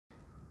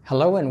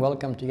Hello and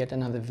welcome to yet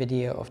another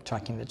video of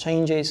Tracking the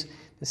Changes,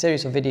 the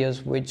series of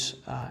videos which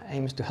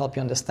aims to help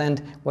you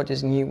understand what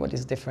is new, what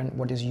is different,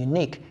 what is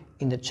unique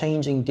in the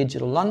changing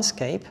digital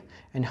landscape,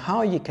 and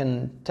how you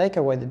can take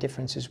away the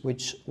differences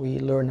which we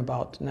learn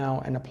about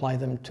now and apply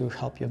them to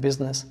help your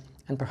business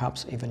and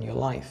perhaps even your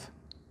life.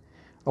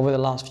 Over the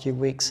last few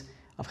weeks,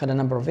 I've had a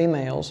number of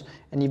emails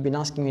and you've been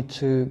asking me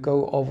to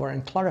go over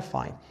and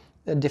clarify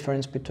the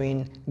difference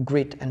between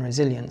grit and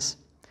resilience.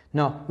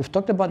 Now, we've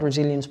talked about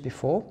resilience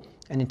before,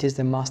 and it is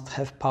the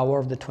must-have power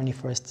of the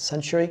 21st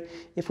century.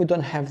 If we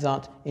don't have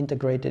that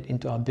integrated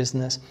into our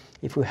business,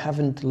 if we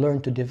haven't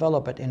learned to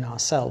develop it in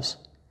ourselves,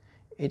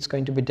 it's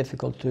going to be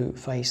difficult to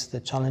face the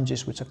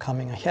challenges which are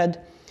coming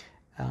ahead,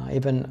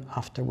 even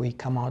after we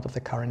come out of the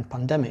current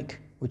pandemic,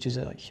 which is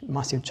a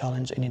massive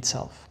challenge in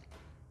itself.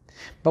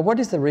 But what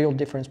is the real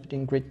difference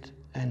between grit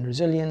and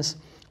resilience?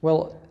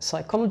 Well,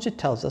 psychology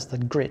tells us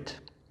that grit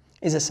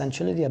is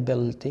essentially the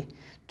ability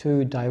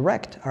to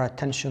direct our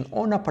attention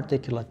on a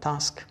particular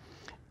task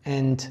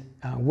and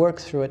work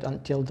through it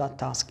until that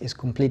task is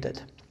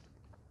completed.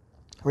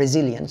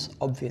 Resilience,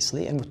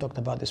 obviously, and we've talked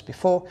about this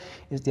before,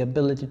 is the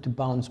ability to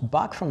bounce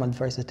back from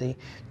adversity,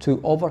 to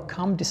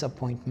overcome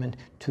disappointment,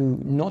 to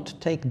not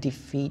take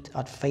defeat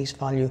at face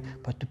value,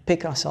 but to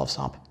pick ourselves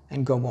up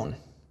and go on.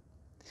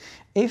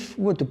 If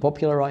we're to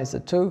popularize the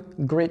two,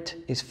 grit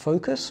is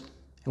focus,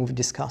 and we've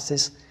discussed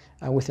this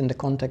within the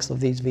context of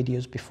these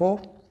videos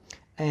before,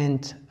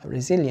 and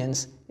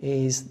resilience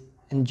is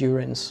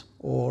endurance,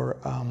 or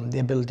the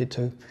ability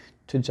to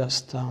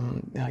just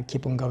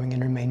keep on going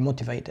and remain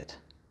motivated.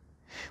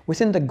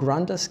 Within the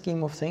grander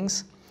scheme of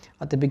things,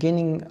 at the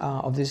beginning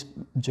of this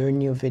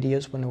journey of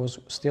videos, when I was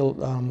still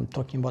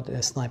talking about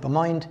the sniper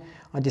mind,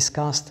 I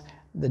discussed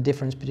the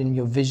difference between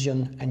your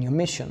vision and your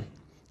mission.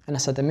 And I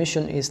said the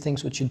mission is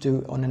things which you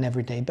do on an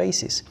everyday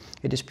basis.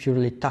 It is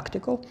purely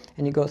tactical,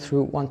 and you go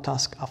through one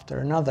task after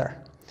another,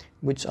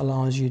 which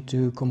allows you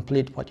to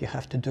complete what you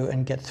have to do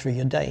and get through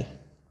your day.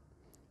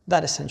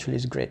 That essentially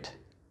is grit.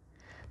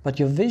 But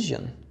your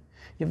vision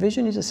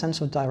is a sense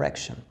of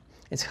direction.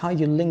 It's how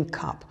you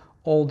link up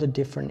all the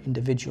different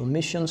individual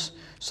missions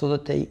so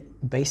that they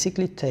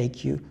basically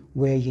take you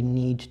where you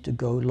need to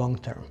go long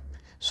term.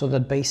 So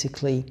that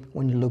basically,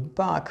 when you look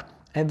back,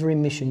 every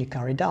mission you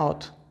carried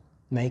out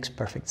makes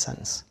perfect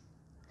sense.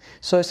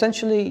 So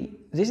essentially,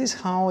 this is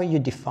how you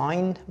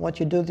define what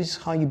you do. This is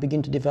how you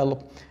begin to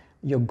develop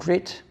your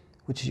grit,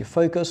 which is your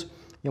focus,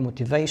 your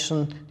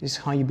motivation. This is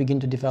how you begin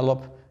to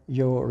develop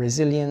your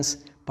resilience,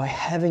 by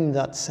having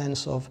that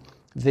sense of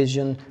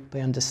vision, by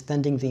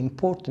understanding the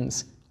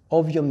importance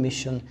of your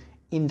mission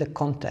in the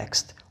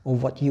context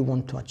of what you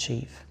want to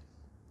achieve.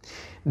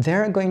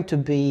 There are going to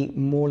be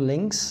more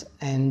links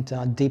and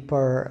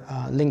deeper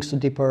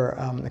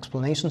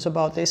explanations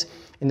about this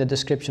in the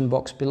description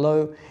box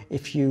below.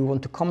 If you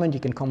want to comment, you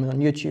can comment on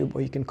YouTube,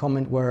 or you can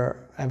comment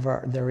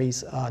wherever there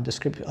is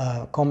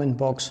a comment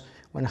box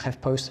when I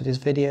have posted this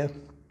video.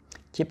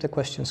 Keep the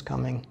questions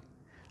coming.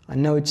 I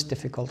know it's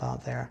difficult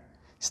out there.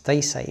 Stay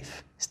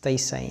safe, stay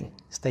sane,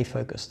 stay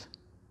focused.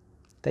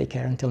 Take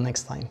care until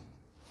next time.